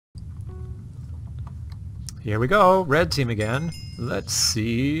Here we go. Red team again. Let's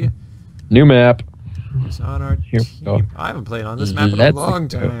see New map. who's on our Here we go. team. I haven't played on this map in a long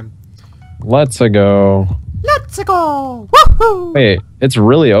time. Let's go. Let's go! Woohoo! Wait, it's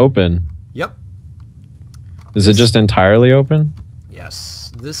really open. Yep. Is it just entirely open?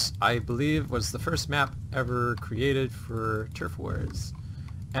 Yes. This, I believe, was the first map ever created for Turf Wars.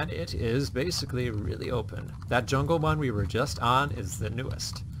 And it is basically really open. That jungle one we were just on is the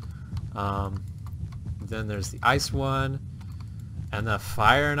newest. Then there's the ice one, and the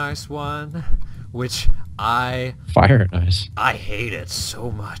fire and ice one, which I hate it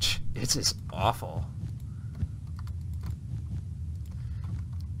so much. It's just awful.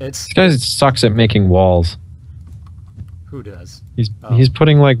 This guy sucks at making walls. Who does? He's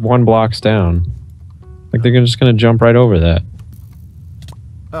putting like 1 blocks down. Like they're just gonna jump right over that.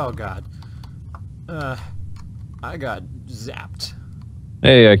 Oh god. I got zapped.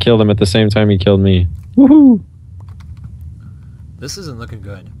 Hey, I killed him at the same time he killed me. Woohoo! This isn't looking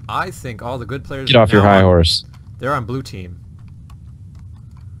good. I think all the good players Get off your high horse. They're on blue team.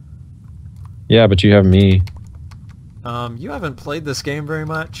 Yeah, but you have me. You haven't played this game very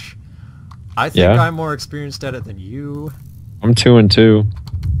much. I think I'm more experienced at it than you. I'm 2 and 2.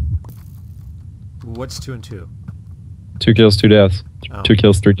 What's 2 and 2? 2 kills, 2 deaths. Oh. 2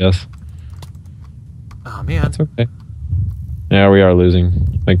 kills, 3 deaths. Oh man. That's okay. Yeah, we are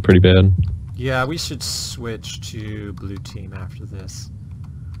losing. Like, pretty bad. Yeah, we should switch to blue team after this.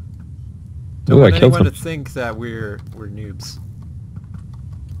 Ooh, Don't want I killed anyone to him. think that we're noobs.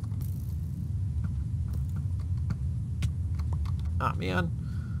 Ah man.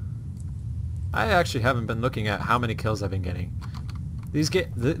 I actually haven't been looking at how many kills I've been getting. These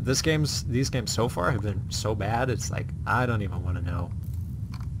games so far have been so bad. It's like I don't even want to know.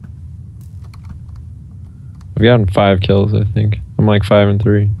 I've gotten 5 kills, I think. I'm like 5 and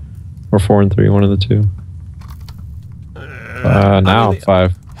 3. Or 4 and 3, one of the two. Now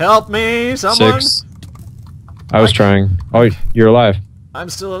 5. Help me, someone! 6. I was trying. Oh, you're alive. I'm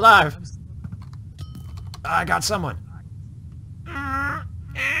still alive. I got someone. Ah,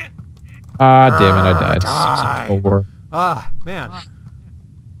 damn it, I died. Die. 4. Ah, man.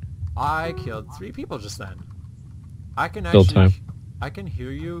 I killed 3 people just then. I can Still actually... time. I can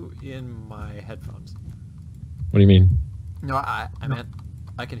hear you in my headphones. What do you mean? No, I meant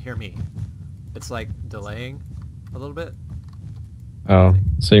I can hear me. It's like delaying a little bit. Oh,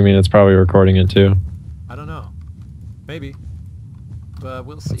 so you mean it's probably recording it too? I don't know. Maybe. But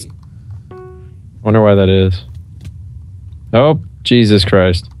we'll see. Wonder why that is. Oh, Jesus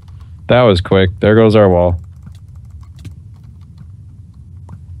Christ. That was quick. There goes our wall.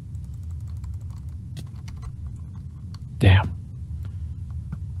 Damn.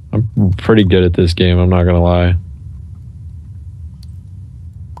 I'm pretty good at this game, I'm not gonna lie.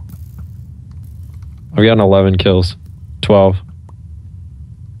 I've gotten 11 kills. 12.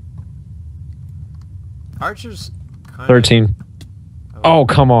 Archer's kind of... 13. Oh,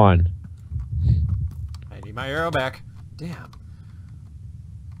 come on. I need my arrow back. Damn.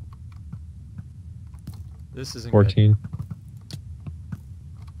 This isn't 14. good.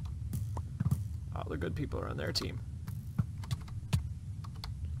 All the good people are on their team.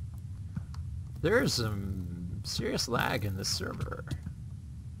 There's some serious lag in this server,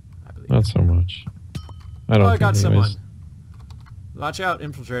 I believe. Not so much. I don't I think got someone. anyways. Watch out,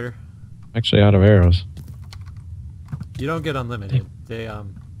 infiltrator. Actually out of arrows. You don't get unlimited. They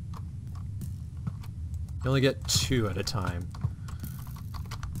you only get 2 at a time.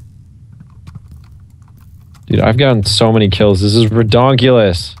 Dude, I've gotten so many kills. This is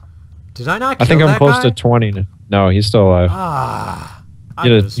redonkulous. Did I not kill I think I'm that close guy? to 20 now. No, he's still alive. Ah.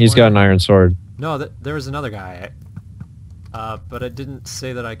 He's got an iron sword. No, there was another guy. But it didn't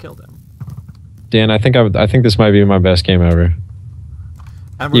say that I killed him. Dan, I think this might be my best game ever.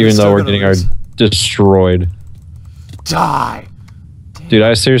 And Even still though we're gonna getting lose. destroyed. Die! Damn. Dude,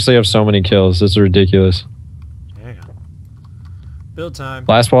 I seriously have so many kills. This is ridiculous. Hang on. Build time.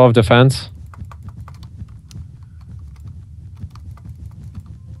 Last wall of defense.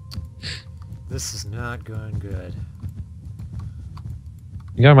 This is not going good.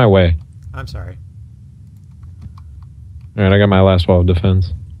 You got in my way. I'm sorry. Alright, I got my last wall of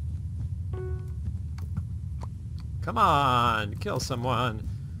defense. Come on, kill someone.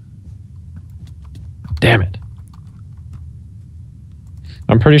 Damn it.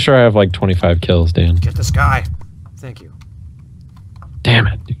 I'm pretty sure I have like 25 kills, Dan. Get this guy. Thank you. Damn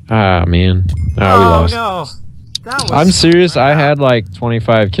it. Ah, man. Ah, we lost. No. That was I'm serious. I crap. had like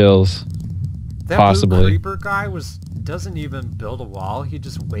 25 kills. That possibly. blue creeper guy doesn't even build a wall. He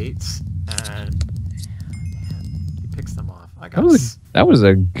just waits and man, he picks them off. I got That was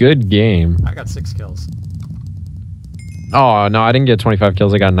a good game. I got 6 kills. Oh, no, I didn't get 25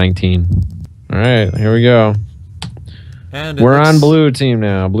 kills. I got 19. All right, here we go. And We're on blue team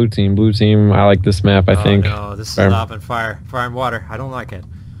now. Blue team, blue team. I like this map, I think. No, this is up and fire and water. I don't like it.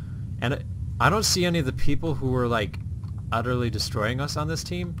 And I don't see any of the people who were like utterly destroying us on this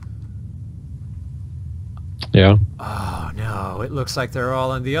team. Yeah. Oh no, it looks like they're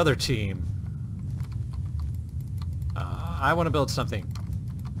all on the other team. I want to build something.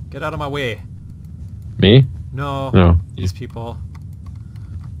 Get out of my way. Me? No. No. These people.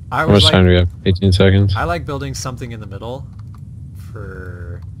 How much time do we have? 18 seconds? I like building something in the middle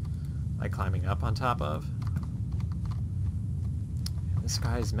for like climbing up on top of. And this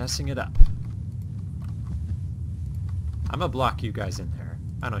guy's messing it up. I'm gonna block you guys in there.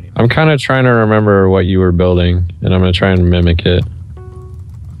 I don't even. I'm kind of trying to remember what you were building, and I'm gonna try and mimic it.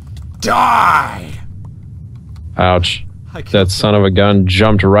 Die! Ouch. That son of a gun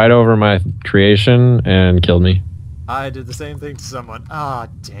jumped right over my creation and killed me. I did the same thing to someone. Ah,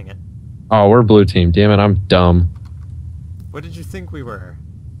 dang it. Oh, we're blue team. Damn it, I'm dumb. What did you think we were?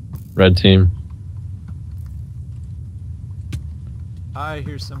 Red team. I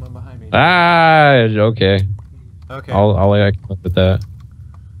hear someone behind me. Ah, okay. Okay. I can live with that.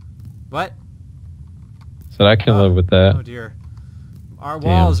 What? Said I can live with that. Oh dear. Our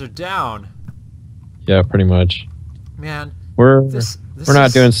walls are down. Yeah, pretty much. Man, we're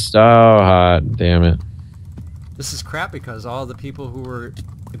not doing so hot. Damn it. This is crap because all the people who were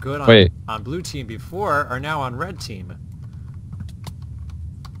good on blue team before are now on red team.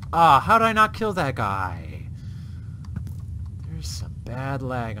 Ah, how did I not kill that guy? There's some bad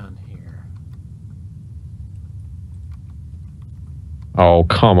lag on here. Oh,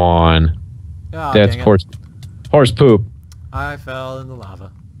 come on. Oh, that's horse poop. I fell in the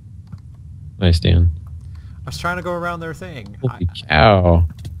lava. Nice, Dan. I was trying to go around their thing. Holy cow.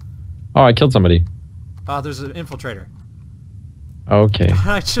 Oh, I killed somebody. Oh, there's an infiltrator. Okay.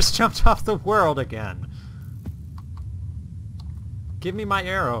 I just jumped off the world again. Give me my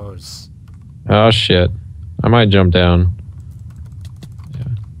arrows. Oh, shit. I might jump down. Yeah.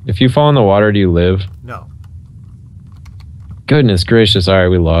 If you fall in the water, do you live? No. Goodness gracious. All right,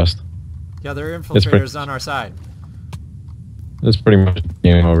 we lost. Yeah, there are infiltrators on our side. That's pretty much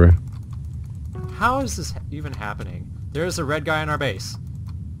game over. How is this even happening? There's a red guy on our base.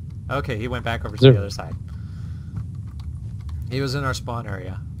 Okay, he went back over to the other side. He was in our spawn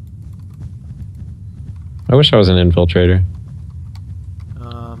area. I wish I was an infiltrator.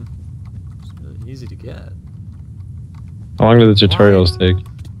 It's really easy to get. How long do the tutorials take?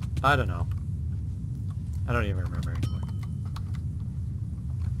 I don't know. I don't even remember anymore.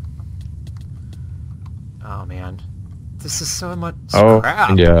 Oh man. This is so much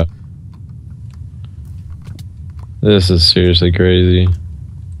crap. Yeah. This is seriously crazy.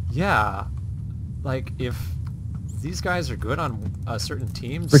 Yeah. Like, if these guys are good on a certain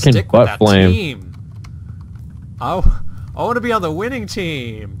team, freaking stick with that team. I want to be on the winning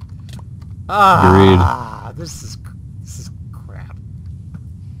team. Ah, this is crap.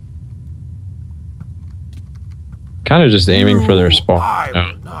 Kind of just aiming for their spawn. I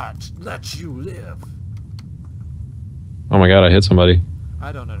will not let you live. Oh my god, I hit somebody.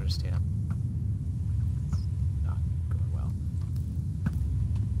 I don't understand. It's not going well.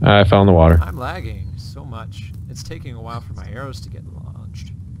 I fell in the water. I'm lagging so much. It's taking a while for my arrows to get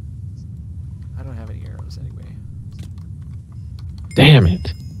launched. I don't have any arrows anyway. Damn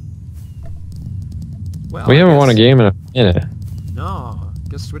it. Well, we haven't won a game in a minute. No, I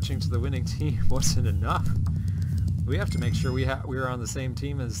guess switching to the winning team wasn't enough. We have to make sure we're on the same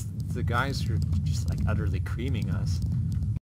team as the guys who are just like utterly creaming us.